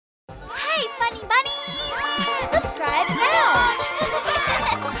funny bunnies! Subscribe now!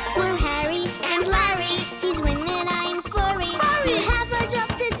 We're Harry and Larry. He's winning, I'm furry. We have our job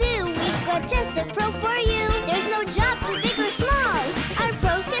to do. We've got just the pro for you. There's no job too big or small. Our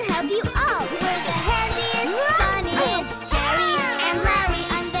pros can help you all. We're the handiest, funniest. Harry and Larry,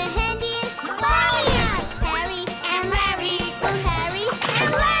 I'm the handiest, funniest. Harry and Larry, oh Harry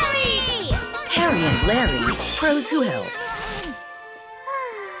and Larry. Harry and Larry, pros who help.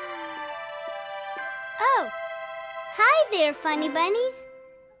 Oh, hi there, funny bunnies.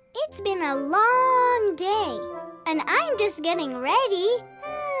 It's been a long day, and I'm just getting ready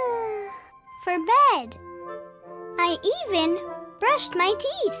for bed. I even brushed my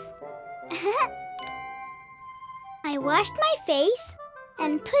teeth. I washed my face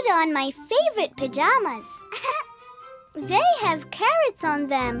and put on my favorite pajamas. They have carrots on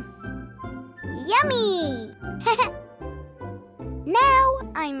them. Yummy! Now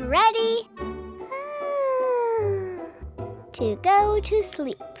I'm ready to go to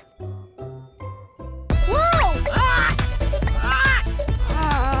sleep. Whoa!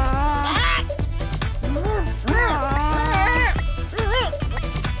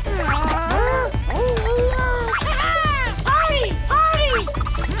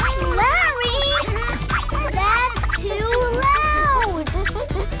 Larry! That's too loud!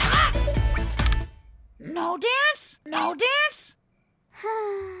 No dance? No dance?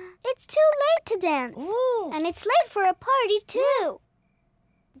 It's too late to dance. Ooh. And it's late for a party, too.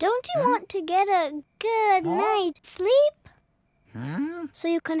 Don't you want to get a good night's sleep? So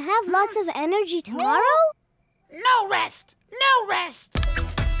you can have lots of energy tomorrow? No rest! No rest!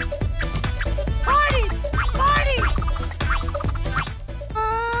 Party! Party!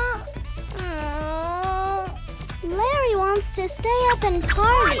 Larry wants to stay up and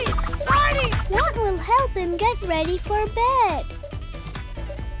party. Party! What will help him get ready for bed?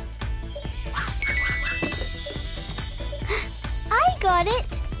 I got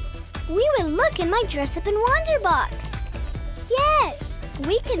it! We will look in my dress-up and wonder box. Yes,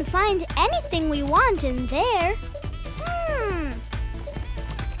 we can find anything we want in there.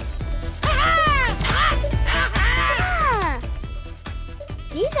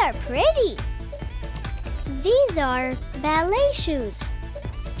 These are pretty. These are ballet shoes.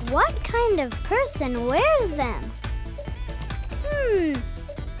 What kind of person wears them?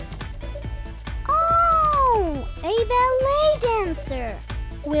 Oh, a ballet dancer.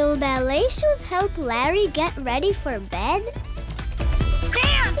 Will ballet shoes help Larry get ready for bed?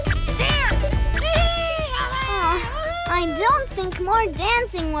 Dance! Dance! I don't think more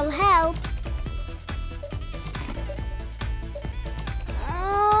dancing will help.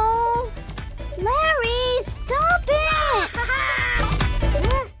 Oh, Larry, stop it!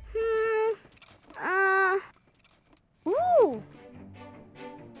 Ooh.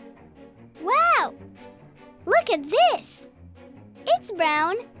 Wow, look at this. It's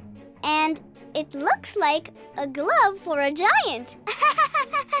brown, and it looks like a glove for a giant.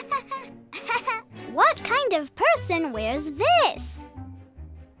 What kind of person wears this?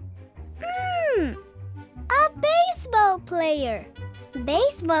 A baseball player.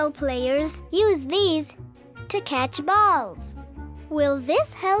 Baseball players use these to catch balls. Will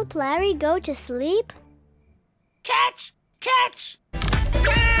this help Larry go to sleep? Catch! Catch!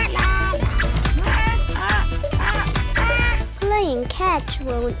 Playing catch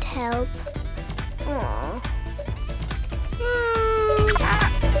won't help.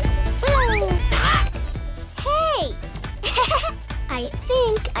 Hey! I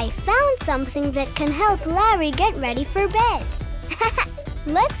think I found something that can help Larry get ready for bed.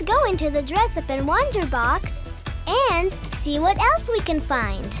 Let's go into the dress-up and wonder box and see what else we can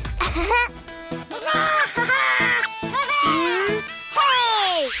find.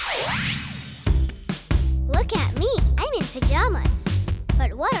 Hey! Look at me, I'm in pajamas.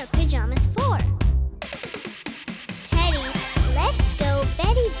 But what are pajamas for? Teddy, let's go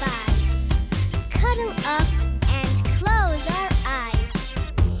Betty bye. Cuddle up and close our eyes.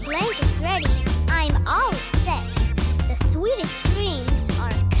 Blankets ready, I'm all set. The sweetest dreams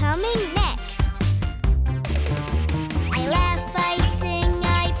are coming next. I laugh, I sing,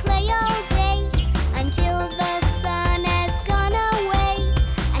 I play all day until the sun has gone away.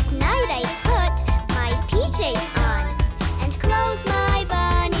 At night I put my PJs on and close my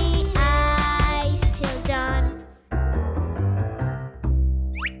bunny eyes till dawn.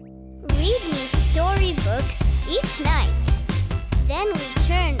 Read me storybooks each night. Then we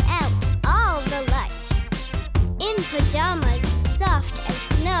turn out all the lights. In pajamas, soft as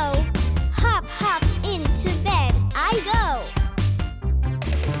snow, hop, hop into bed I go.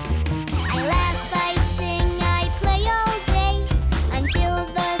 I laugh, I sing, I play all day until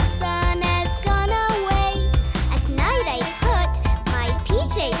the sun has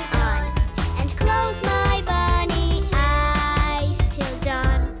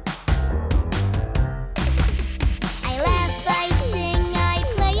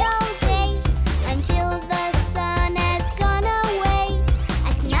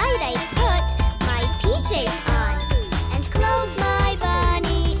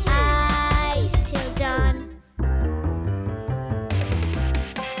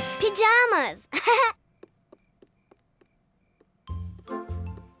pajamas.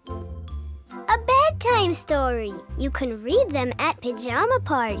 A bedtime story. You can read them at pajama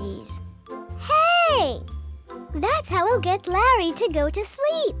parties. Hey! That's how we'll get Larry to go to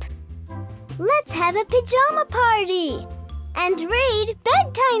sleep. Let's have a pajama party and read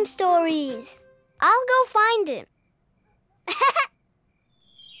bedtime stories. I'll go find him.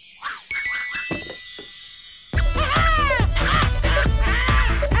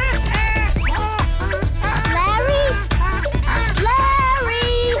 Larry?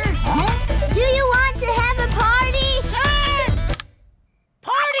 Larry! Do you want to have a party?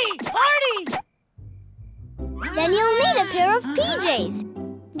 Party! Then you'll need a pair of PJs,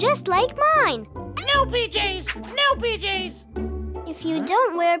 just like mine. No PJs! No PJs! If you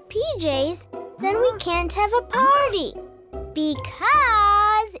don't wear PJs, then we can't have a party.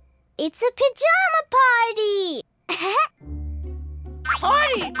 Because it's a pajama party.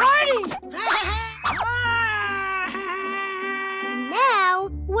 Party! Now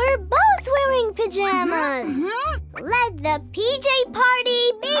we're both wearing pajamas. Let the PJ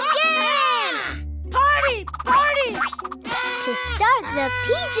party begin! Party! To start the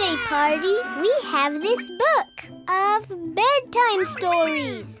PJ party, we have this book of bedtime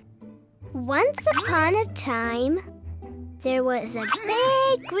stories. Once upon a time, there was a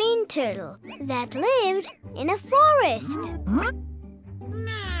big green turtle that lived in a forest.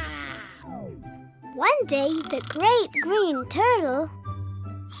 One day, the great green turtle...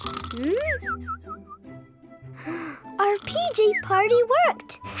 Our PJ party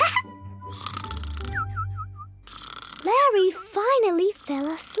worked! Larry finally fell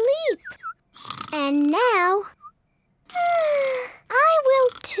asleep. And now, I will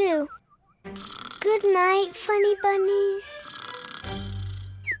too. Good night, funny bunnies.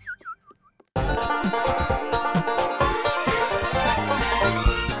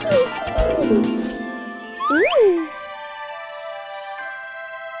 Ooh.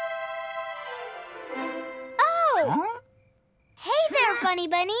 Oh! Hey there, funny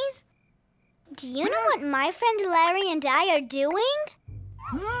bunnies. Do you know what my friend Larry and I are doing?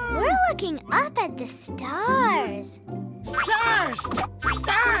 We're looking up at the stars. Stars!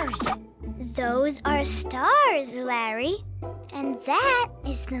 Those are stars, Larry. And that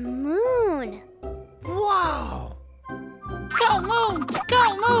is the moon. Wow! Go moon!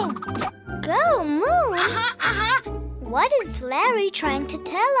 Go moon? What is Larry trying to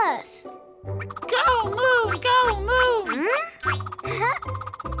tell us? Go moon!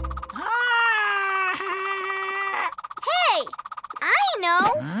 Hey, I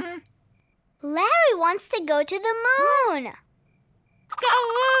know. Larry wants to go to the moon. Go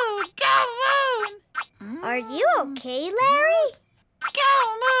moon! Are you okay, Larry?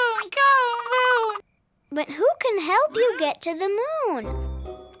 Go moon! But who can help you get to the moon?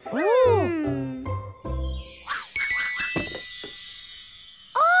 Oh!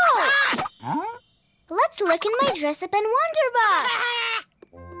 Let's look in my dress-up and wonder box.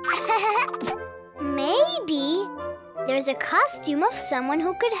 Maybe there's a costume of someone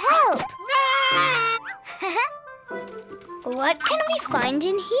who could help. What can we find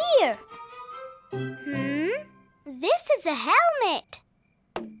in here? This is a helmet.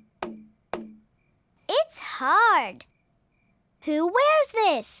 It's hard. Who wears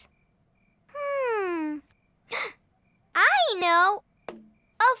this? I know.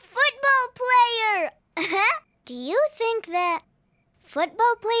 A football player. Do you think that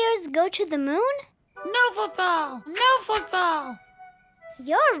football players go to the moon? No football!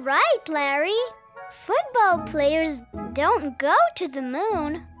 You're right, Larry. Football players don't go to the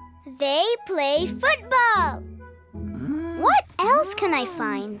moon. They play football. What else can I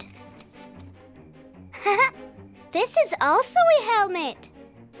find? This is also a helmet.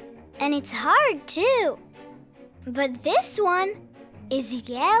 And it's hard, too. But this one is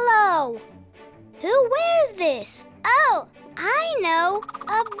yellow. Who wears this? Oh, I know.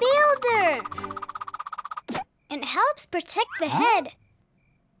 A builder. It helps protect the head.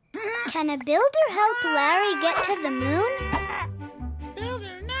 Can a builder help Larry get to the moon?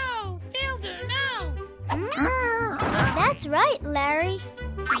 Builder, no! That's right, Larry.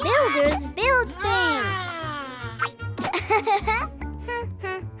 Builders build things.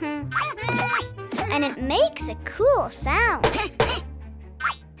 And it makes a cool sound.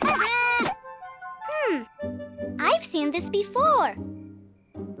 I've seen this before.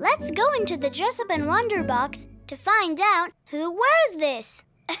 Let's go into the dress-up and wonder box to find out who wears this.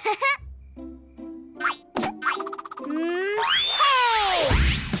 Hey!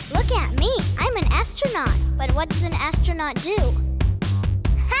 Look at me. I'm an astronaut. But what does an astronaut do?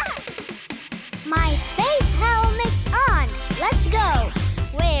 Ha! My space helmet's on. Let's go.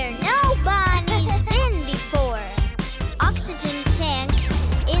 Where no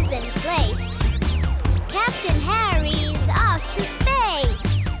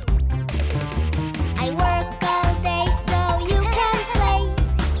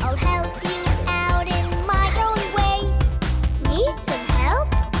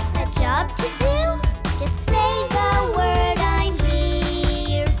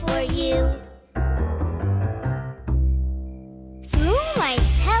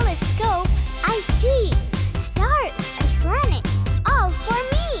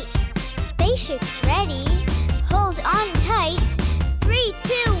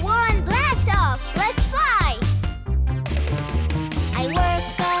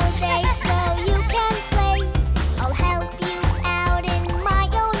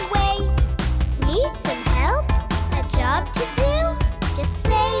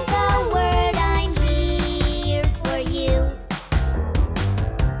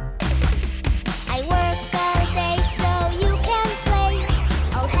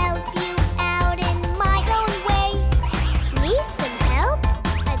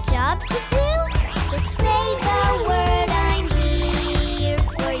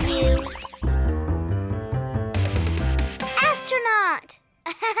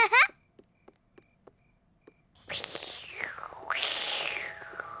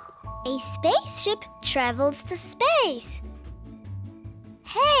spaceship travels to space.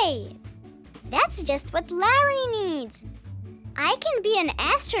 Hey, that's just what Larry needs. I can be an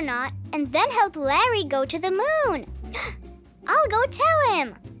astronaut and then help Larry go to the moon. I'll go tell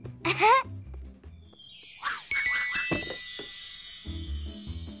him.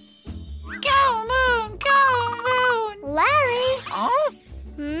 Go, Moon! Go, Moon! Larry! Oh?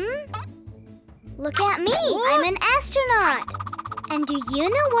 Look at me. I'm an astronaut. And do you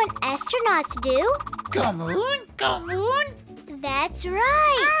know what astronauts do? Go, Moon! Go, Moon! That's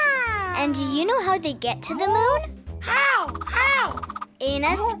right. And do you know how they get to the moon? How? How? In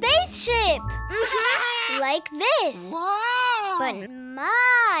a spaceship. Like this. Wow! But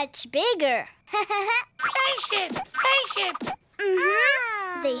much bigger. Spaceship! Spaceship!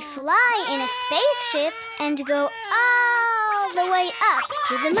 They fly in a spaceship and go all the way up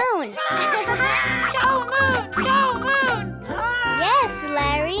to the moon. Go, Moon! Go, Moon! Yes,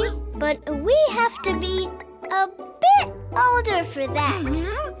 Larry, but we have to be a bit older for that.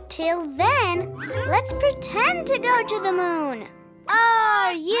 Till then, let's pretend to go to the moon.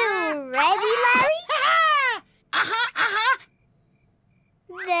 Are you ready, Larry?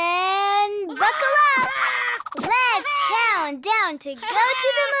 Then buckle up. Let's count down to go to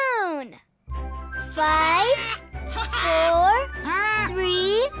the moon. 5, 4,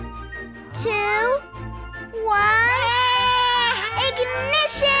 3, 2, 1.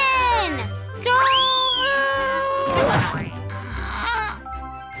 Ignition! Go,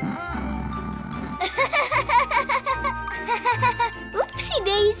 Oopsie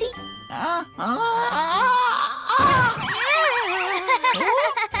daisy. Oh!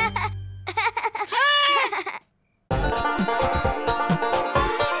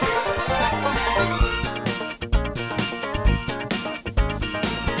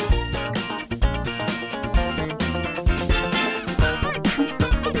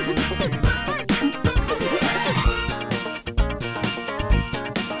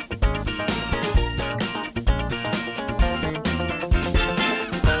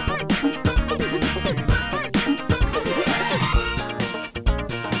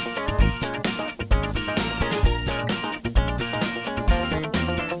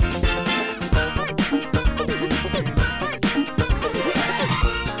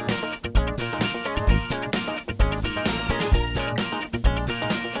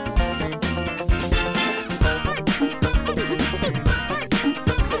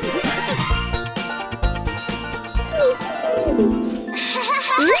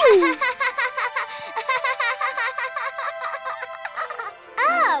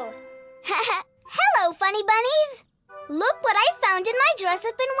 Hello, funny bunnies! Look what I found in my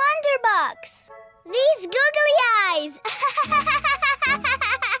dress-up and wonder box. These googly eyes!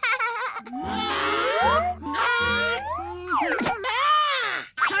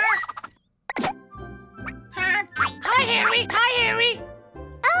 Hi, Harry! Hi, Harry!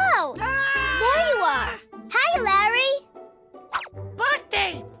 Oh! There you are! Hi, Larry!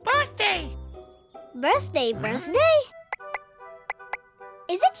 Birthday! Birthday! Birthday?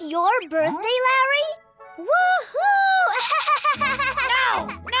 Is it your birthday, Larry? Woohoo! No!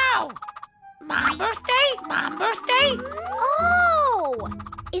 No! Mom birthday? Mom birthday? Oh!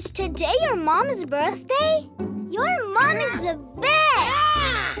 Is today your mom's birthday? Your mom is the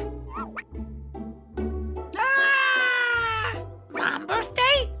best! Mom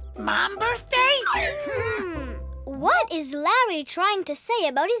birthday? Mom birthday? What is Larry trying to say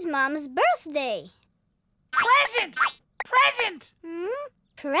about his mom's birthday? Present! Present!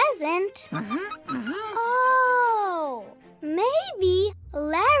 Present? Oh, maybe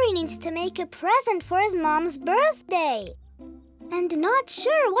Larry needs to make a present for his mom's birthday and not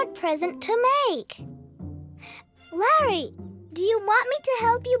sure what present to make. Larry, do you want me to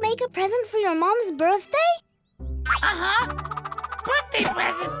help you make a present for your mom's birthday? Birthday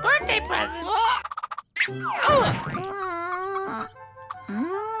present! Birthday present!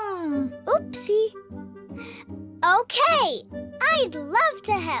 Oopsie. Okay, I'd love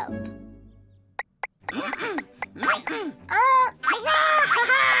to help.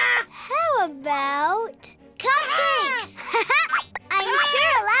 How about cupcakes? I'm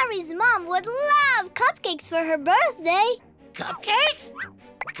sure Larry's mom would love cupcakes for her birthday. Cupcakes?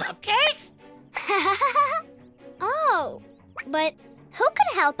 Cupcakes? Oh, but who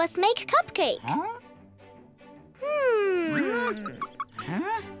could help us make cupcakes?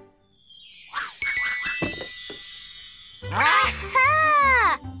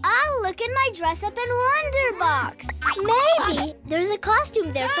 Aha! I'll look in my dress-up and wonder box. Maybe there's a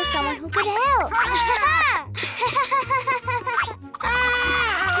costume there for someone who could help.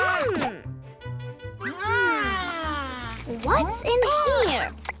 What's in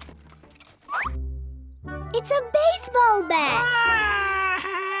here? It's a baseball bat.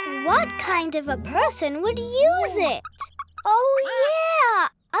 What kind of a person would use it? Oh, yeah!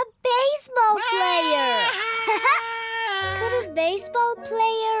 A baseball player! Could a baseball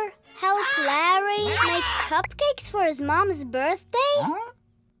player help Larry make cupcakes for his mom's birthday?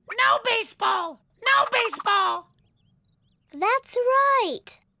 No baseball! No baseball! That's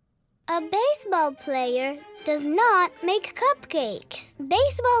right. A baseball player does not make cupcakes.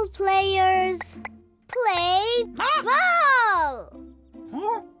 Baseball players play ball.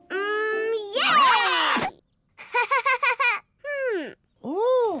 Yay!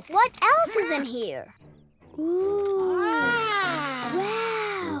 What else is in here? Ooh.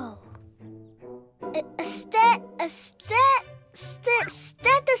 Wow. A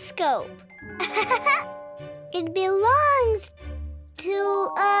stethoscope. It belongs to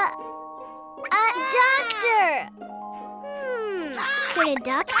a doctor. Could a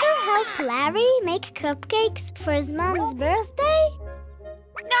doctor help Larry make cupcakes for his mom's birthday?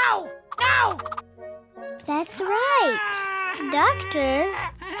 No! No! That's right. Doctors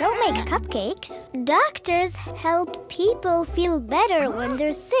don't make cupcakes. Doctors help people feel better when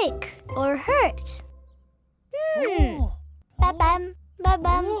they're sick or hurt. Ba-bam,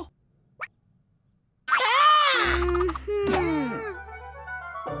 ba-bam.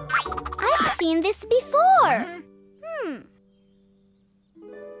 I've seen this before.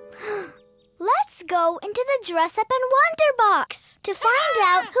 Let's go into the Dress Up and Wonder box to find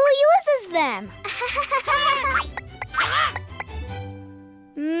out who uses them.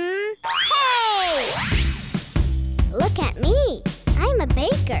 Hey! Look at me. I'm a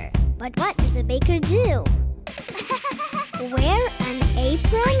baker. But what does a baker do? Wear an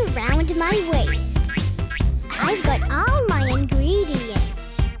apron round my waist. I've got all my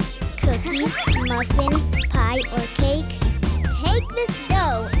ingredients. Cookies, muffins, pie, or cake. Take this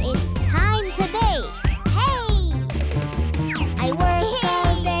dough. It's time to bake. Hey! I work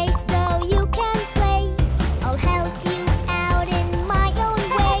all day so you can play. I'll help you out in my own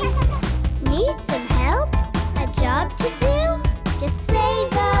way. Need some help? A job to do? Just say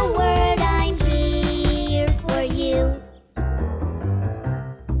the word, I'm here for you.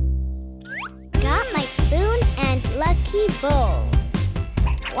 Got my spoon and lucky bowl.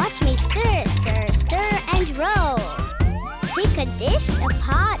 Watch me stir, stir, stir, and roll. Pick a dish, a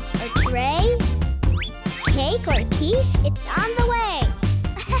pot, or tray. Cake or quiche, it's on the way.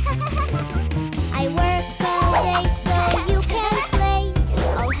 I work all day so you can play.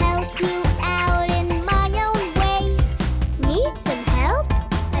 I'll help you out in my own way. Need some help?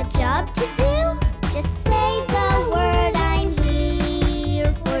 A job to do? Just say the word, I'm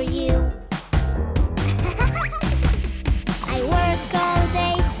here for you. I work all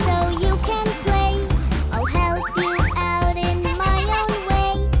day so you can play. I'll help you out in my own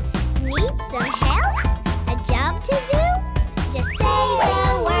way. Need some help? A job to do? Just say the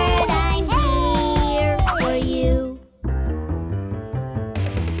word, I'm here for you.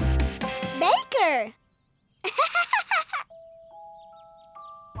 Baker!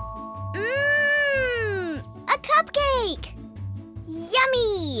 A cupcake!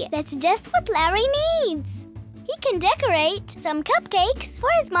 Yummy! That's just what Larry needs. He can decorate some cupcakes for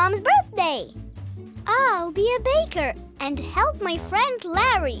his mom's birthday. I'll be a baker and help my friend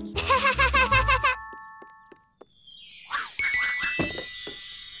Larry.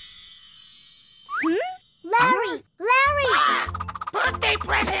 Larry! Larry! Birthday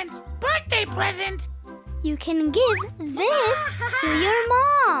present! Birthday present! You can give this to your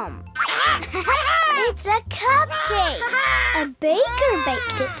mom. It's a cupcake. A baker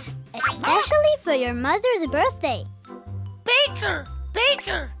baked it, especially for your mother's birthday. Baker!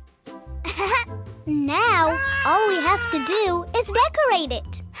 Baker! Now, all we have to do is decorate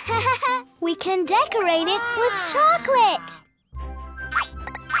it. We can decorate it with chocolate.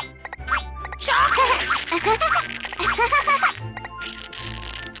 Chocolate!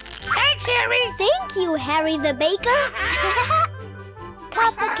 Thanks, Harry! Thank you, Harry the baker.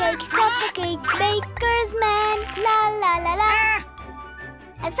 Cupcake, cupcake, baker's man. La la la la.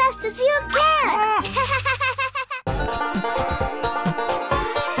 As fast as you can.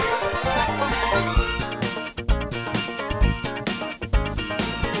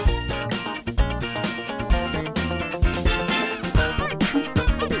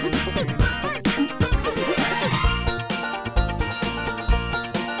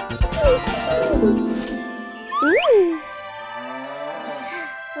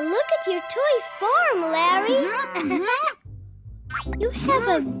 Look at your toy farm, Larry. You have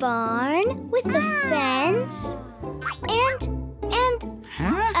a barn with a fence and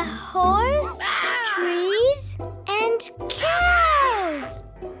a horse, trees, and cows.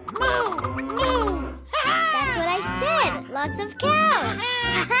 Moo! Moo! lots of cows.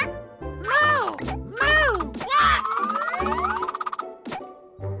 Moo! Moo!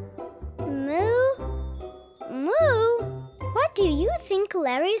 Moo? Moo? What do you think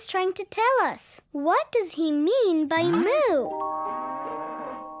Larry is trying to tell us? What does he mean by moo?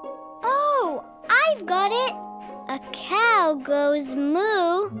 Oh, I've got it. A cow goes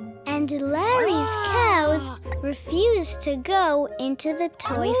moo, and Larry's cows refuse to go into the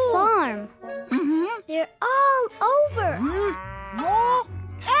toy farm. They're all over.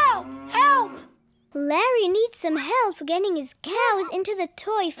 Help! Help! Larry needs some help getting his cows into the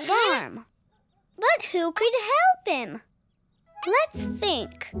toy farm. But who could help him? Let's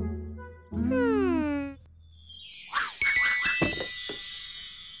think.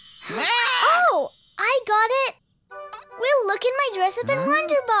 Oh, I got it. We'll look in my Dress Up and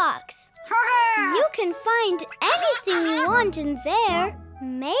Wonder box. You can find anything you want in there.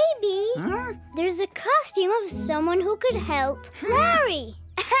 Maybe there's a costume of someone who could help Larry.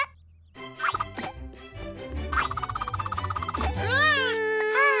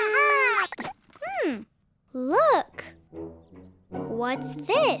 Look. What's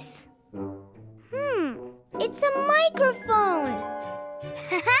this? It's a microphone.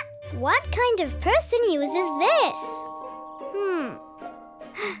 What kind of person uses this?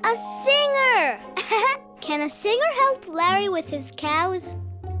 A singer! Can a singer help Larry with his cows?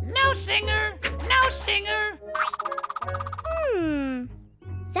 No singer! No singer!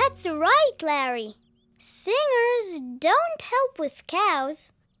 That's right, Larry. Singers don't help with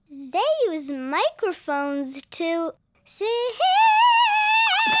cows. They use microphones to sing.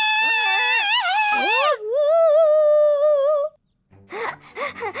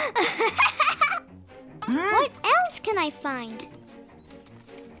 What else can I find?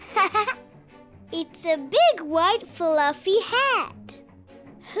 It's a big white fluffy hat.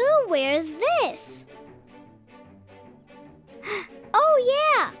 Who wears this? Oh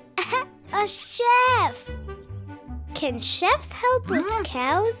yeah, a chef. Can chefs help with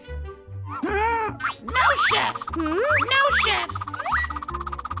cows? No chef! No chef!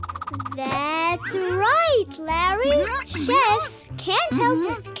 That's right, Larry. Chefs can't help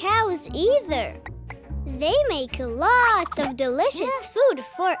with cows either. They make lots of delicious food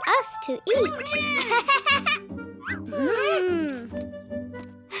for us to eat.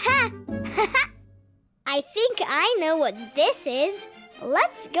 I think I know what this is.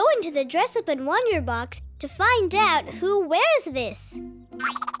 Let's go into the Dress Up and Wonder box to find out who wears this.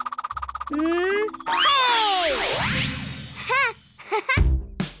 Hey!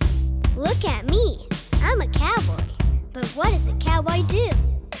 Look at me. I'm a cowboy. But what does a cowboy do?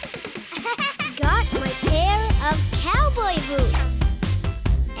 Got my pair of cowboy boots.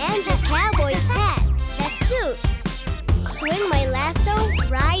 And a cowboy's hat that suits. Swing my lasso,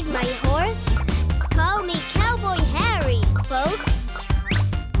 ride my horse. Call me Cowboy Harry, folks.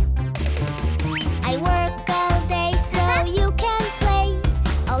 I work all day so you can play.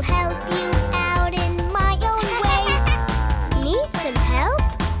 I'll help you out in my own way. Need some help?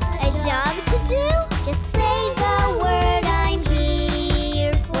 A job to do? Just say the word, I'm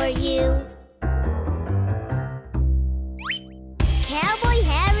here for you. Cowboy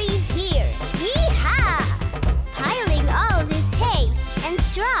Harry's here. Yee-haw! Piling all this hay and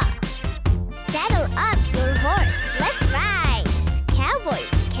straw. Saddle up your horse, let's ride.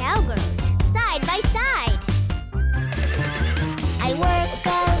 Cowboys, cowgirls, side by side. I work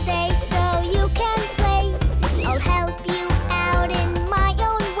all day so you can play. I'll help you out in my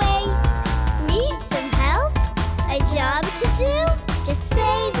own way. Need some help? A job to do? Just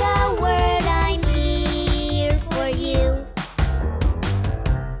say the word, I'm here for you.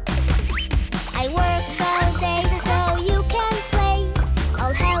 I work all day so you can play.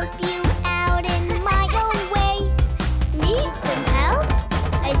 I'll help you out in my own way. Need some help?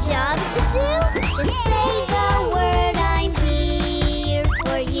 A job to do? Just say the word, I'm here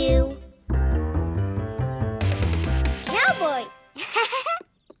for you. Cowboy!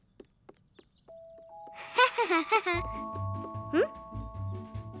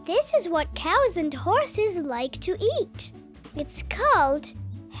 This is what cows and horses like to eat. It's called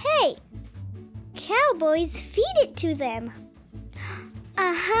hay. Cowboys feed it to them.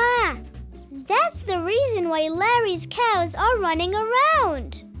 Aha! That's the reason why Larry's cows are running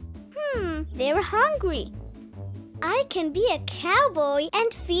around. They're hungry. I can be a cowboy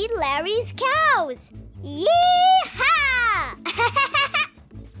and feed Larry's cows. Yee-haw!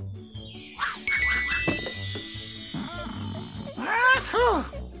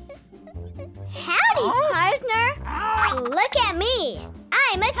 Howdy, partner. Look at me.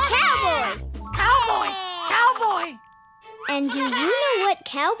 I'm a cowboy. Cowboy! Cowboy! And do you know what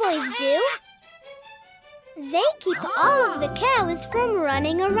cowboys do? They keep all of the cows from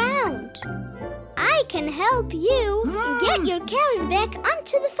running around. I can help you get your cows back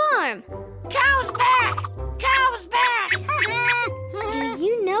onto the farm. Cows back! Cows back! Do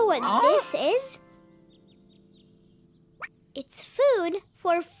you know what this is? It's food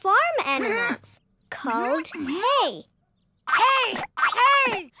for farm animals called hay. Hey!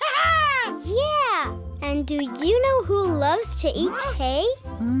 Hey! Yeah! And do you know who loves to eat hay?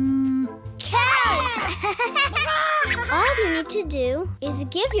 Cows! All you need to do is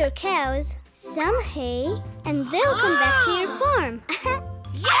give your cows some hay and they'll come back to your farm.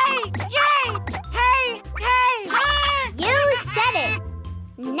 Yay! Yay! Hey! Hey! You said it!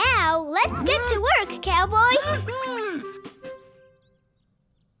 Now let's get to work, cowboy!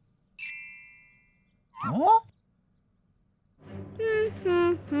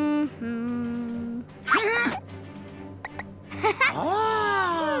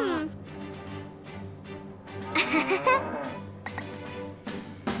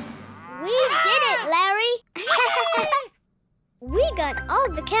 We did it, Larry! We got all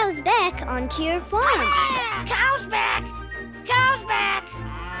the cows back onto your farm. Cows back! Cows back!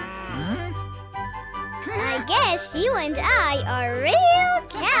 I guess you and I are real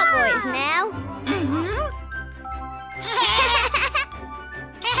cowboys now.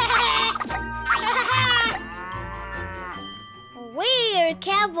 We're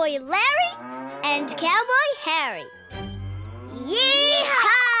Cowboy Larry and Cowboy Harry.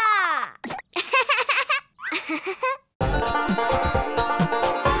 Yee-haw!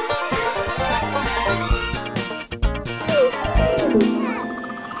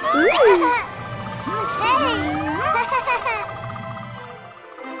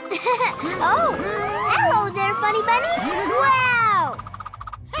 Oh, hello there, funny bunnies. Wow!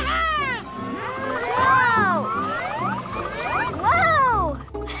 Whoa!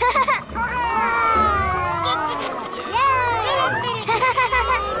 Yay!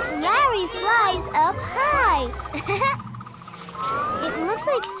 Larry flies up high. It looks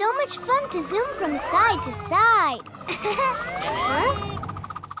like so much fun to zoom from side to side. Huh?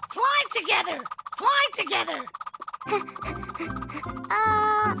 Fly together! Fly together!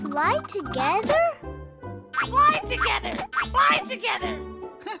 Fly together? Fly together! Fly together!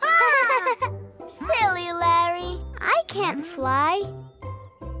 Silly Larry, I can't fly.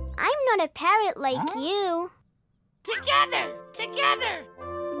 I'm not a parrot like you. Together! Together!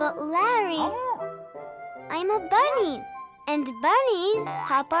 But Larry, I'm a bunny. And bunnies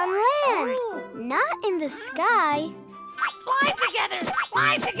hop on land, not in the sky. Fly together!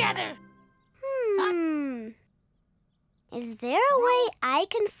 Fly together! Is there a way I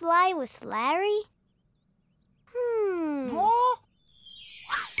can fly with Larry?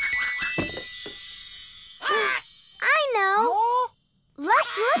 I know!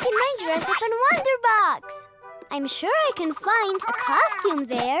 Let's look in my dress-up and wonder box. I'm sure I can find a costume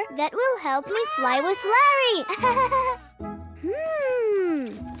there that will help me fly with Larry.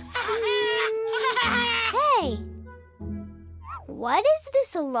 Hey! What is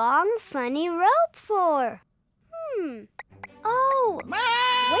this long, funny rope for? Oh,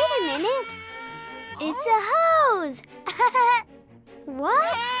 wait a minute. It's a hose.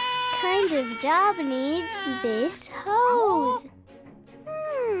 What kind of job needs this hose?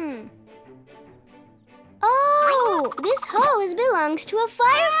 Oh, this hose belongs to a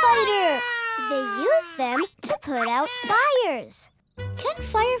firefighter. They use them to put out fires. Can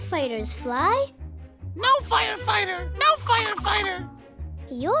firefighters fly? No firefighter! No firefighter!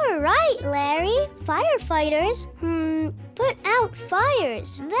 You're right, Larry. Firefighters, put out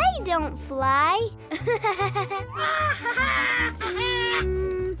fires. They don't fly.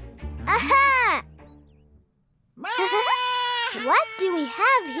 Aha! What do we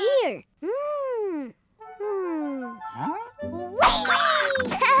have here?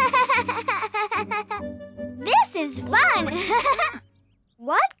 This is fun!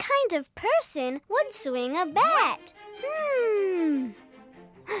 What kind of person would swing a bat?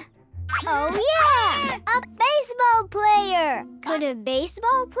 Oh yeah! A baseball player! Could a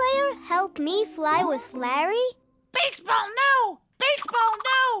baseball player help me fly with Larry? Baseball, no! Baseball,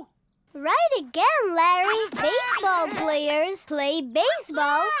 no! Right again, Larry. Baseball players play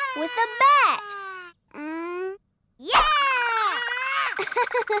baseball with a bat. Yeah!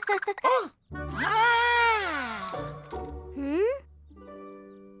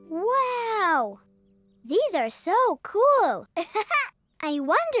 Wow! These are so cool. I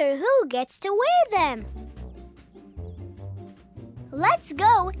wonder who gets to wear them. Let's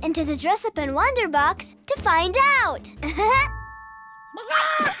go into the dress-up and wonder box to find out.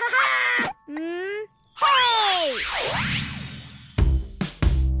 Hey!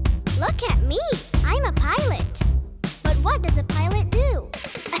 Look at me. I'm a pilot. But what does a pilot do?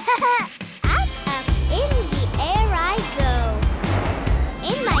 Up in the air I go.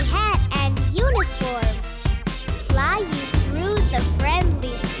 In my hat and uniform. Fly you through the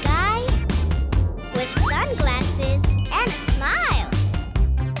friendly sky. With sunglasses and a smile.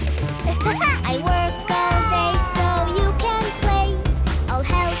 I work all day so you can play. I'll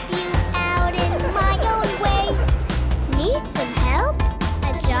help you out in my own way. Need some help? A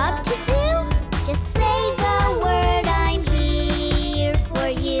job to do? Just say the word, I'm here for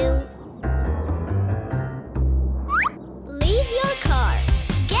you. Leave your car,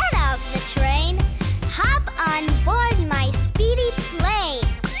 get off the train, hop on board my speedy plane.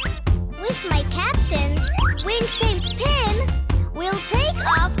 With my captain's wing-shaped pin, we'll take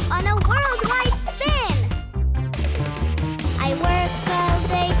off on a worldwide spin. I work all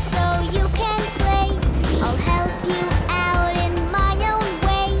day so you can play. I'll help you out in my own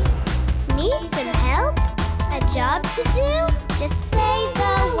way. Need some help? A job to do? Just say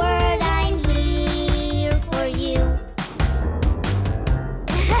the word, I'm here for you.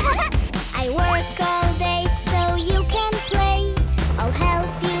 I work all day so you can play. I'll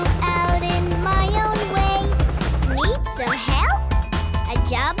help you out in my own way. Need some help? A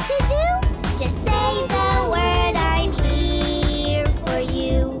job to do? Just say the word, I'm here for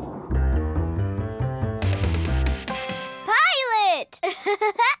you. Pilot!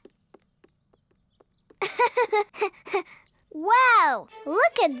 Wow!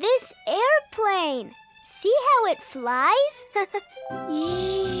 Look at this airplane! See how it flies?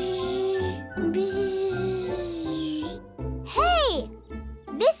 Hey!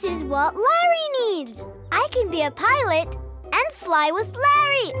 This is what Larry needs! I can be a pilot and fly with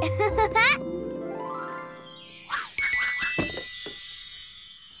Larry!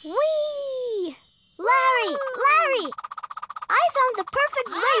 Whee! Larry! Larry! I found the perfect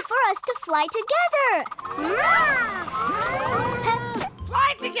way for us to fly together!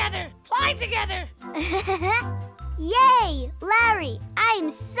 Fly together! Fly together! Yay! Larry, I'm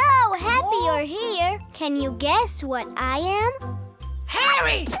so happy you're here. Can you guess what I am?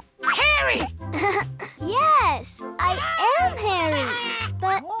 Harry! Harry! Yes, I am Harry.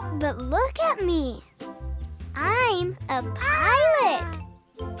 But look at me. I'm a pilot.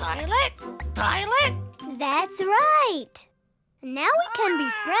 Pilot? Pilot? That's right. Now we can be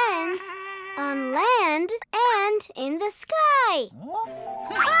friends on land and in the sky.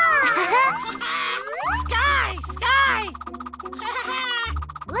 Sky! Sky!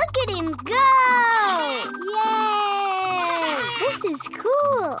 Look at him go! Yay! This is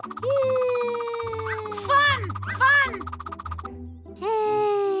cool. Fun! Fun!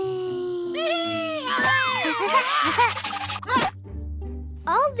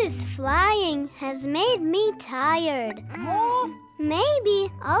 All this flying has made me tired. Maybe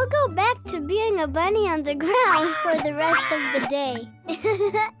I'll go back to being a bunny on the ground for the rest of the day.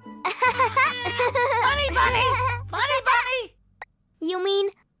 Funny bunny! Funny bunny! You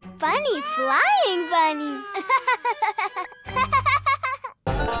mean funny flying bunny?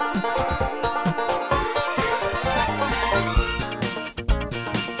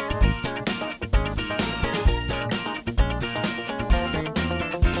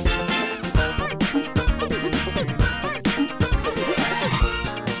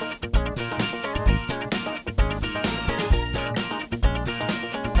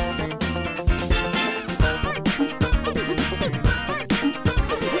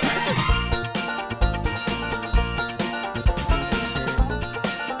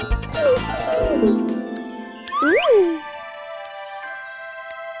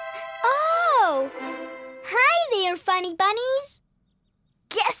 Oh! Hi there, funny bunnies!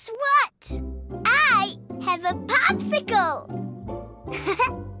 Guess what? I have a popsicle!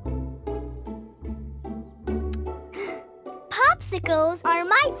 Popsicles are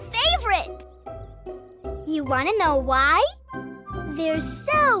my favorite! You want to know why? They're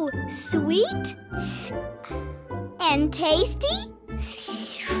so sweet and tasty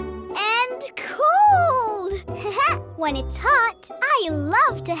and cold. When it's hot, I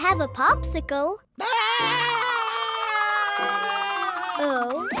love to have a popsicle.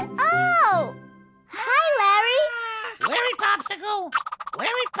 Oh. Oh! Hi, Larry. Larry Popsicle!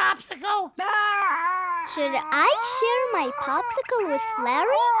 Larry Popsicle! Should I share my popsicle with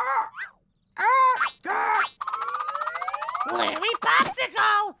Larry? Larry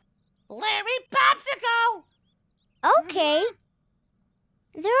Popsicle! Larry Popsicle! Okay.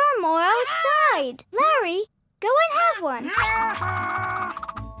 There are more outside. Larry, go and have one.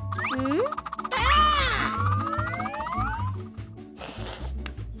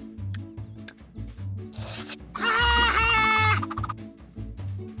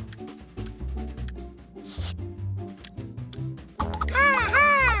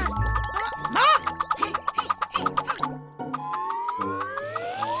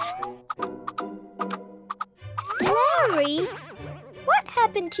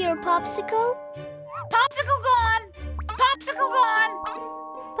 happened to your popsicle? Popsicle gone! Popsicle gone!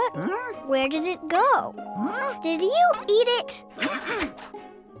 But where did it go? Did you eat it?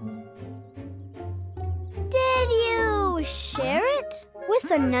 Did you share it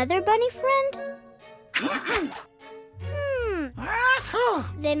with another bunny friend?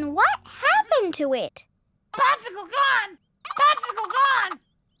 Then what happened to it? Popsicle gone! Popsicle gone!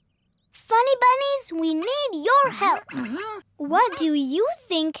 Funny bunnies, we need your help. What do you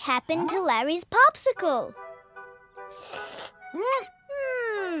think happened to Larry's popsicle?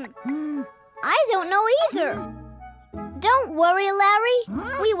 I don't know either. Don't worry, Larry.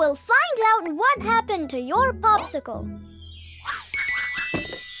 We will find out what happened to your popsicle.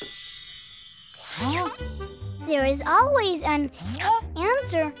 There is always an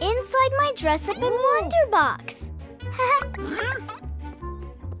answer inside my dress-up and wonder box.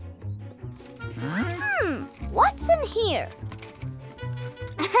 What's in here?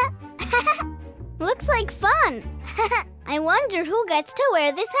 Looks like fun. I wonder who gets to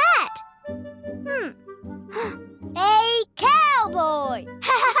wear this hat. A cowboy!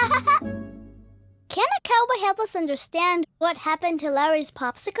 Can a cowboy help us understand what happened to Larry's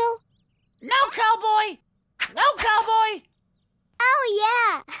popsicle? No cowboy! No cowboy! Oh,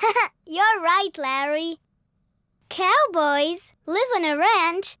 yeah. You're right, Larry. Cowboys live on a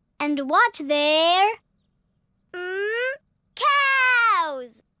ranch and watch their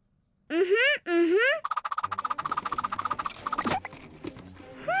cows.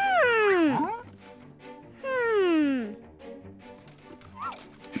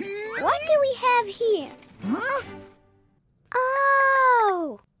 What do we have here?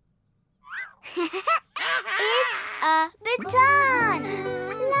 Oh! It's a baton!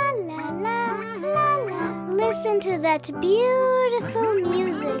 La la la la la. Listen to that beautiful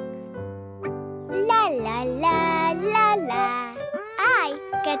music. La la la la la. I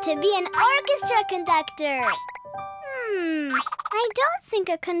get to be an orchestra conductor. I don't think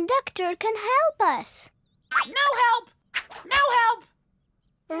a conductor can help us. No help! No help!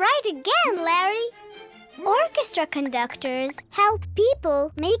 Right again, Larry. Orchestra conductors help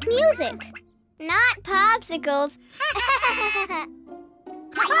people make music, not popsicles.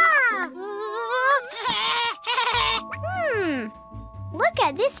 Look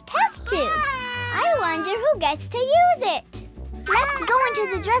at this test tube. I wonder who gets to use it. Let's go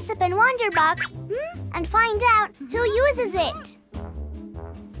into the dress-up and wonder box and find out who uses it.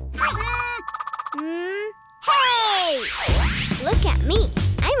 Hey! Look at me.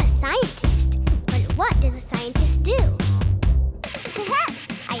 I'm a scientist. But what does a scientist do?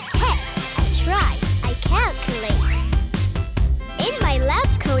 I test, I try, I calculate. In my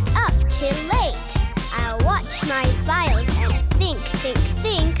lab coat up till late. I watch my files and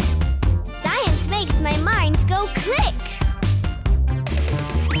think. Science makes my mind go click.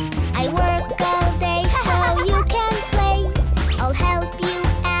 I work all day so you can play. I'll help you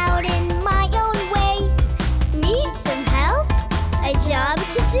out in my own way. Need some help? A job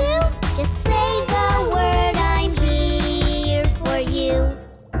to do? Just say the word, I'm here for you.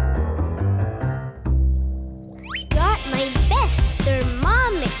 Got my best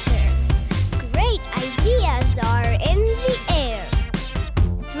thermometer. Great ideas are in the air.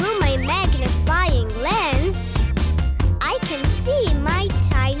 Through my magnifying lens, I can see my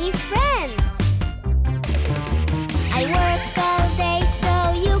tiny friends. I work all day so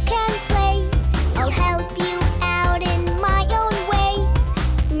you can play. I'll help you out in my own way.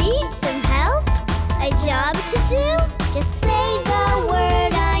 Need some help? A job to do? Just say the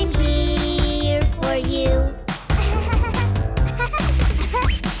word, I'm here for you.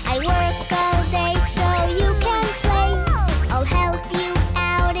 I work all day so you can play. I'll help you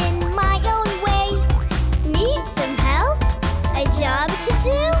out in my own way. Need some help? A job to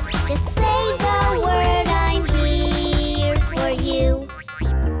do? Just say the word, I'm here for you.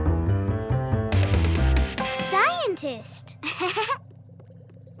 Scientist.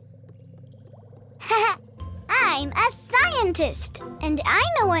 I'm a scientist, and I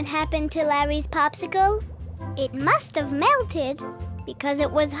know what happened to Larry's popsicle. It must have melted because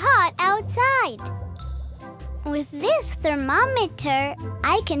it was hot outside. With this thermometer,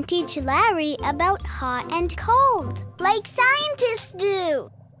 I can teach Larry about hot and cold, like scientists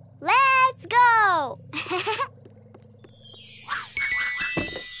do. Let's go!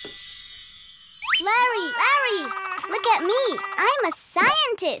 Larry, look at me. I'm a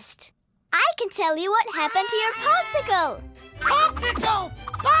scientist. I can tell you what happened to your popsicle. Popsicle!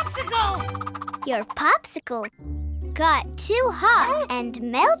 Your popsicle got too hot and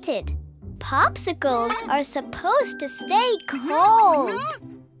melted. Popsicles are supposed to stay cold.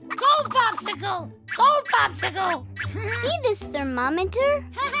 Cold popsicle! Cold popsicle! See this thermometer?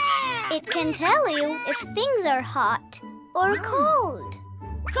 It can tell you if things are hot or cold.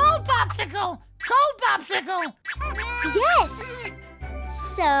 Cold popsicle! Cold popsicle! Yes!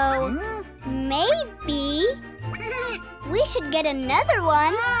 So, maybe we should get another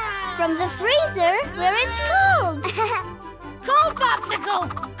one from the freezer where it's cold. Cold popsicle!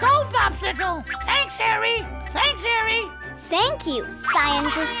 Cold popsicle! Thanks, Harry! Thanks, Harry! Thank you,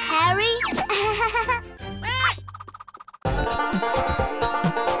 Scientist Harry.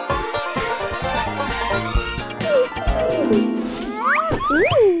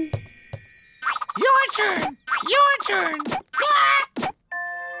 Your turn! Your turn!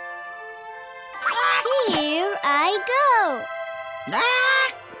 Here I go.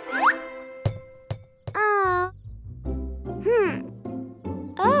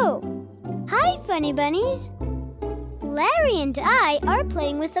 Oh. Hi, Funny Bunnies. Larry and I are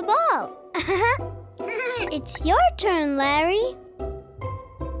playing with the ball. It's your turn, Larry.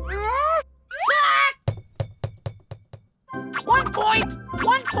 1 point!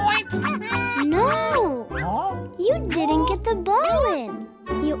 1 point! No, Oh? you didn't get the ball in.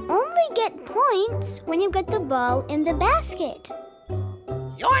 You only get points when you get the ball in the basket.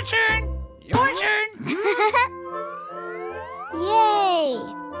 Your turn! Your turn! Yay!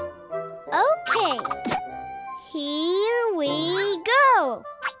 Okay, here we go.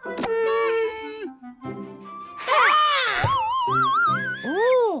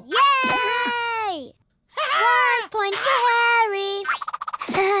 Ooh! Yay! 1 point for Harry.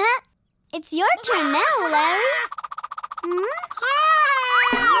 It's your turn now, Larry.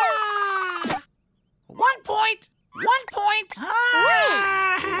 1 point! 1 point! Wait,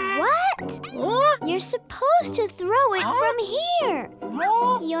 what? You're supposed to throw it from here.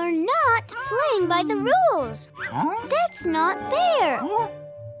 You're not playing by the rules. That's not fair.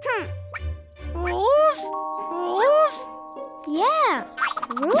 Rules? Rules? Yeah,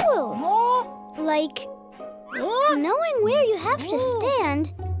 rules. Like knowing where you have to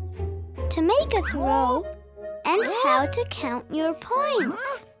stand to make a throw and how to count your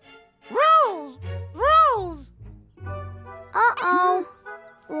points. Rules! Rules! Uh-oh.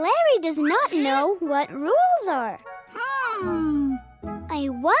 Larry does not know what rules are. I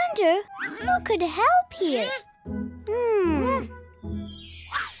wonder who could help here.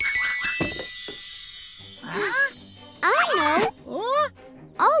 I know.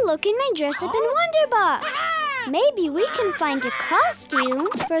 I'll look in my dress-up and wonder box. Maybe we can find a costume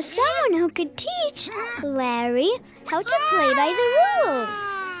for someone who could teach Larry how to play by the rules.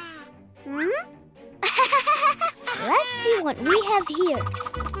 Let's see what we have here.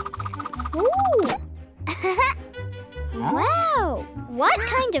 Ooh. Wow! What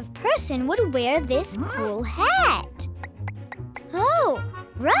kind of person would wear this cool hat? Oh,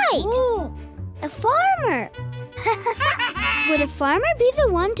 right! A farmer! Would a farmer be the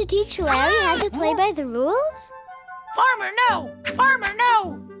one to teach Larry how to play by the rules? Farmer, no! Farmer,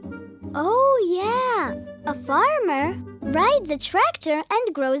 no! Oh, yeah. A farmer rides a tractor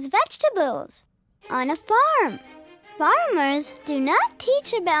and grows vegetables on a farm. Farmers do not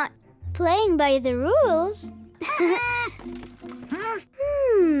teach about playing by the rules.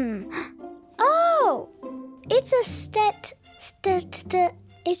 Oh, it's a stethoscope.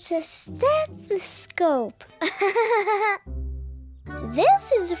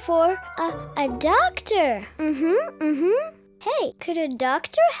 This is for a doctor. Hey, could a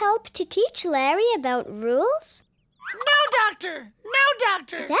doctor help to teach Larry about rules? No, doctor! No,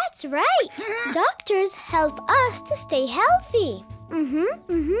 doctor! That's right. Doctors help us to stay healthy.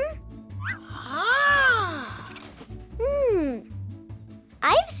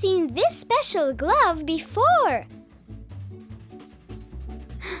 I've seen this special glove before.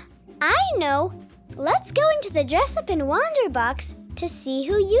 I know. Let's go into the dress-up and wander box to see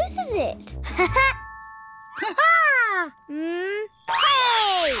who uses it.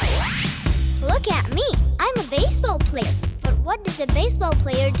 Hey! Look at me. I'm a baseball player. But what does a baseball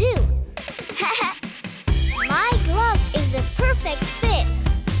player do? My glove is a perfect fit.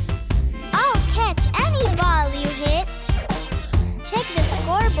 I'll catch any ball you hit. Check the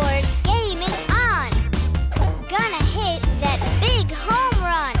scoreboard's game is on. Gonna hit that big home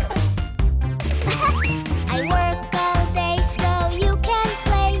run. I work all day so you can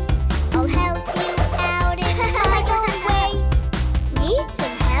play. I'll help you out in my own way. Need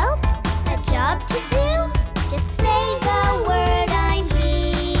some help? A job to do? Just say the word, I'm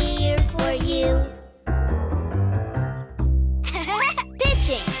here for you.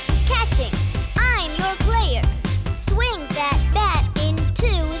 Pitching, catching, I'm your player. Swing that bat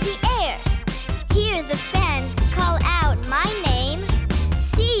into the air. Hear the fans call out my name.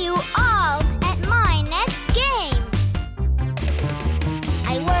 See you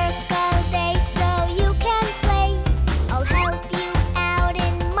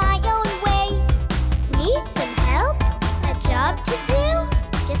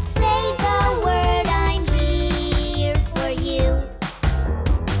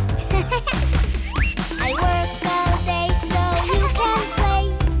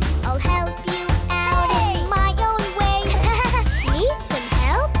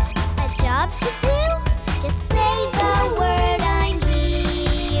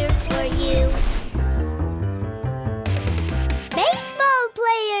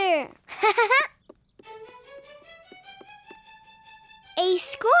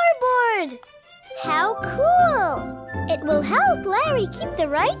scoreboard! How cool! It will help Larry keep the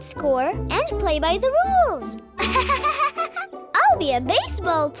right score and play by the rules. I'll be a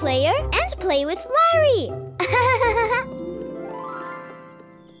baseball player and play with Larry.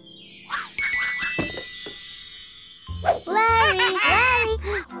 Larry!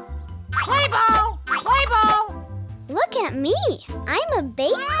 Play ball! Play ball! Look at me! I'm a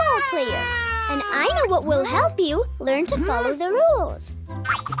baseball player, and I know what will help you learn to follow the rules.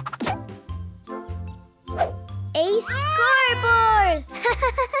 A scoreboard!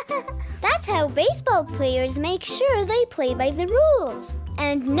 That's how baseball players make sure they play by the rules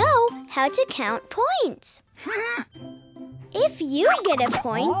and know how to count points. If you get a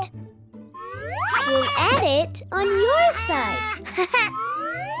point, we'll add it on your side.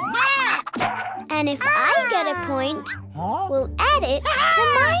 And if I get a point, we'll add it to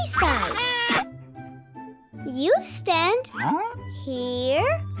my side. You stand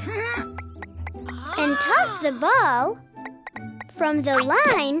here and toss the ball from the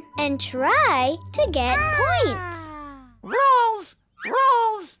line and try to get points. Rules!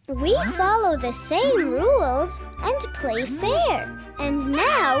 Rules! We follow the same rules and play fair. And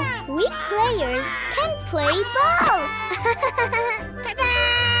now we players can play ball. Ta-da!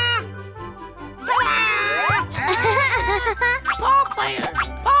 Ball players!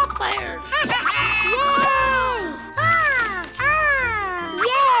 Ball players!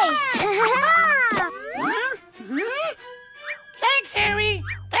 Yay! Thanks, Harry!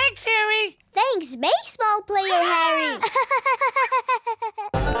 Thanks, Harry! Thanks, baseball player Harry!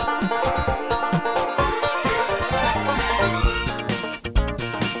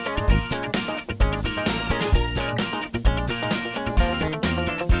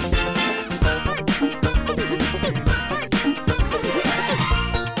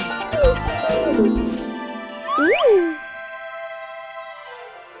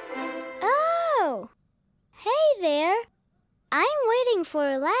 Oh! Hey there! I'm waiting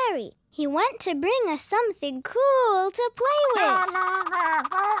for Larry. He went to bring us something cool to play with.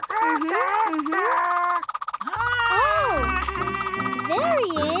 Oh! There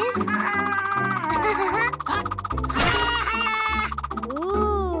he is!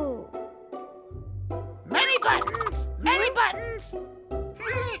 Ooh! Many buttons! Many buttons!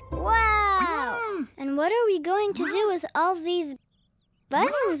 Wow! And what are we going to do with all these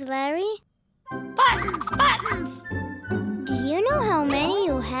buttons, Larry? Buttons! Buttons! Do you know how many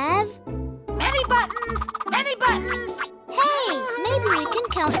you have? Many buttons! Many buttons! Hey, maybe we can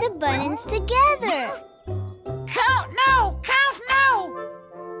count the buttons together. Count no! Count no!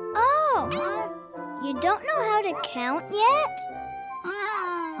 Oh, you don't know how to count yet?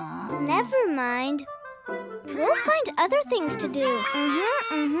 Never mind. We'll find other things to do.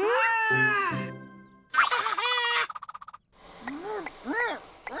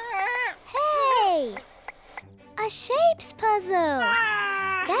 Hey! A shapes puzzle.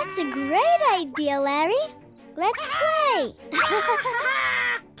 That's a great idea, Larry. Let's play.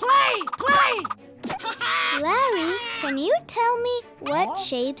 Play! Play! Larry, can you tell me what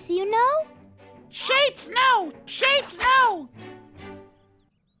shapes you know? Shapes no! Shapes no!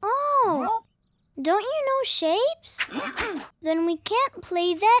 Oh, don't you know shapes? Then we can't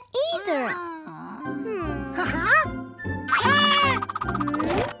play that either.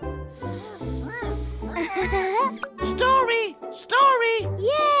 Story! Story!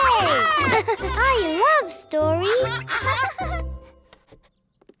 Yay! I love stories.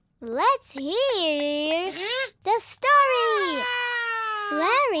 Let's hear the story.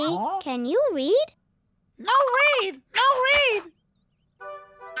 Larry, can you read? No read! No read!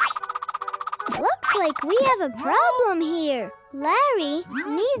 Looks like we have a problem here. Larry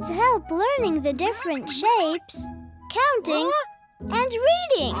needs help learning the different shapes, counting, and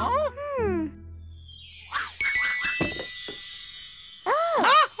reading. Oh,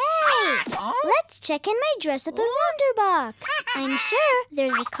 hey! Let's check in my dress-up and wonder box. I'm sure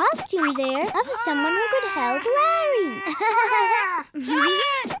there's a costume there of someone who could help Larry.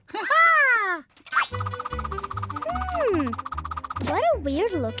 What a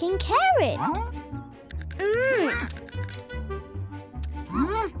weird-looking carrot.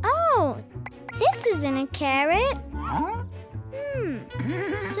 Oh, this isn't a carrot.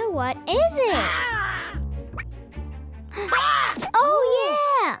 So what is it? Oh,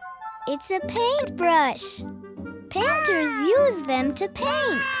 yeah! It's a paintbrush. Painters use them to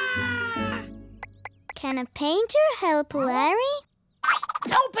paint. Can a painter help Larry?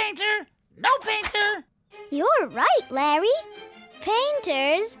 No painter! No painter! You're right, Larry.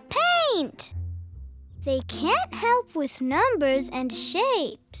 Painters paint. They can't help with numbers and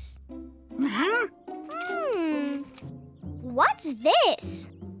shapes. What's this?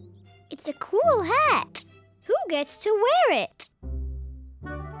 It's a cool hat. Who gets to wear it?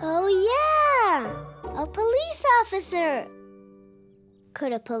 Oh, yeah! A police officer.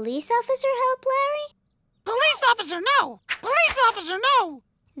 Could a police officer help Larry? Police officer, no! Police officer, no!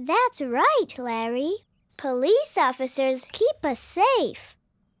 That's right, Larry. Police officers keep us safe.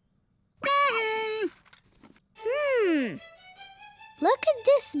 Look at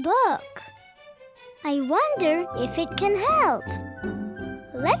this book. I wonder if it can help.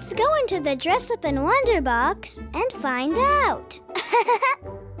 Let's go into the Dress Up and Wonder box and find out.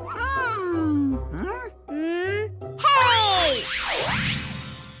 Hey!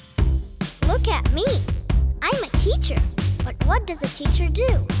 Look at me. I'm a teacher. But what does a teacher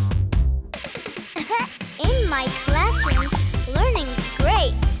do? In my classrooms, learning's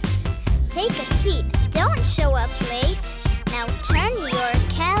great. Take a seat. Don't show up late. Now turn your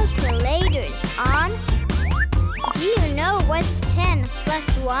calculators on. Do you know what's 10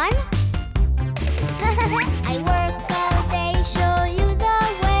 plus 1? I work all day, show you the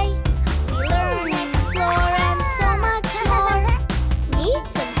way. We learn, explore, and so much more. Need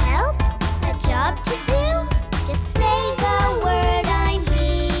some help? A job to do? Just say the word, I'm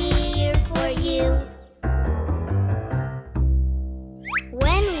here for you.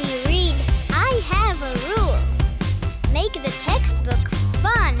 When we read, I have a rule. Make the textbook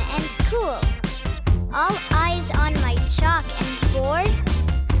fun and cool. All eyes on my chalk and board.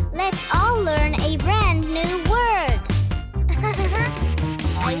 Let's all learn a brand new word.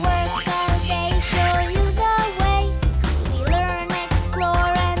 I work all day, show you the way. We learn,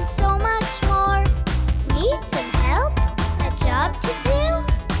 explore, and so much more. Need some help? A job to do?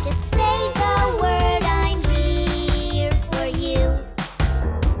 Just say the word, I'm here for you.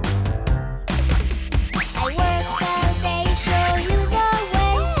 I work all day, show you the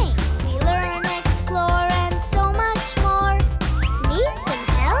way. We learn, explore, and so much more. Need some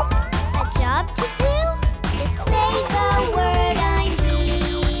help? A job to do? Just say the word, I'm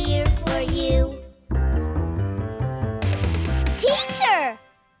here for you. Teacher!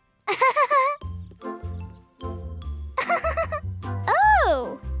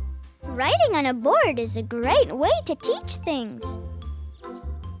 Oh! Writing on a board is a great way to teach things.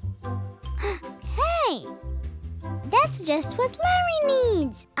 Hey! That's just what Larry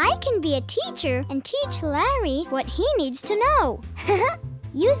needs. I can be a teacher and teach Larry what he needs to know.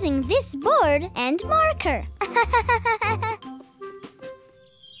 Using this board and marker.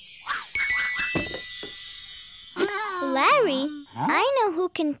 Larry, I know who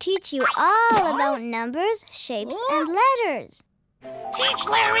can teach you all about numbers, shapes, and letters. Teach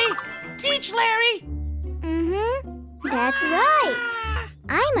Larry! Teach Larry! That's right.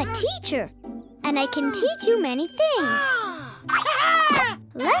 I'm a teacher, and I can teach you many things.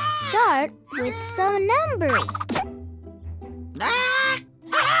 Let's start with some numbers.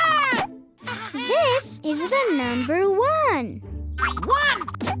 This is the number 1. 1!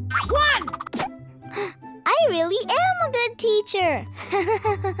 I really am a good teacher.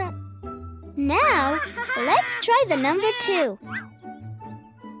 Now, let's try the number 2.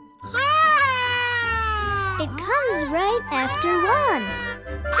 It comes right after 1.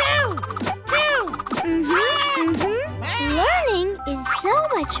 2! Learning is so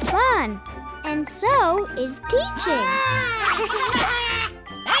much fun, and so is teaching.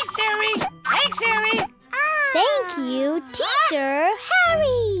 Thanks, Harry! Thanks, Harry! Thank you, Teacher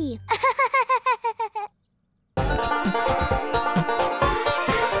Harry!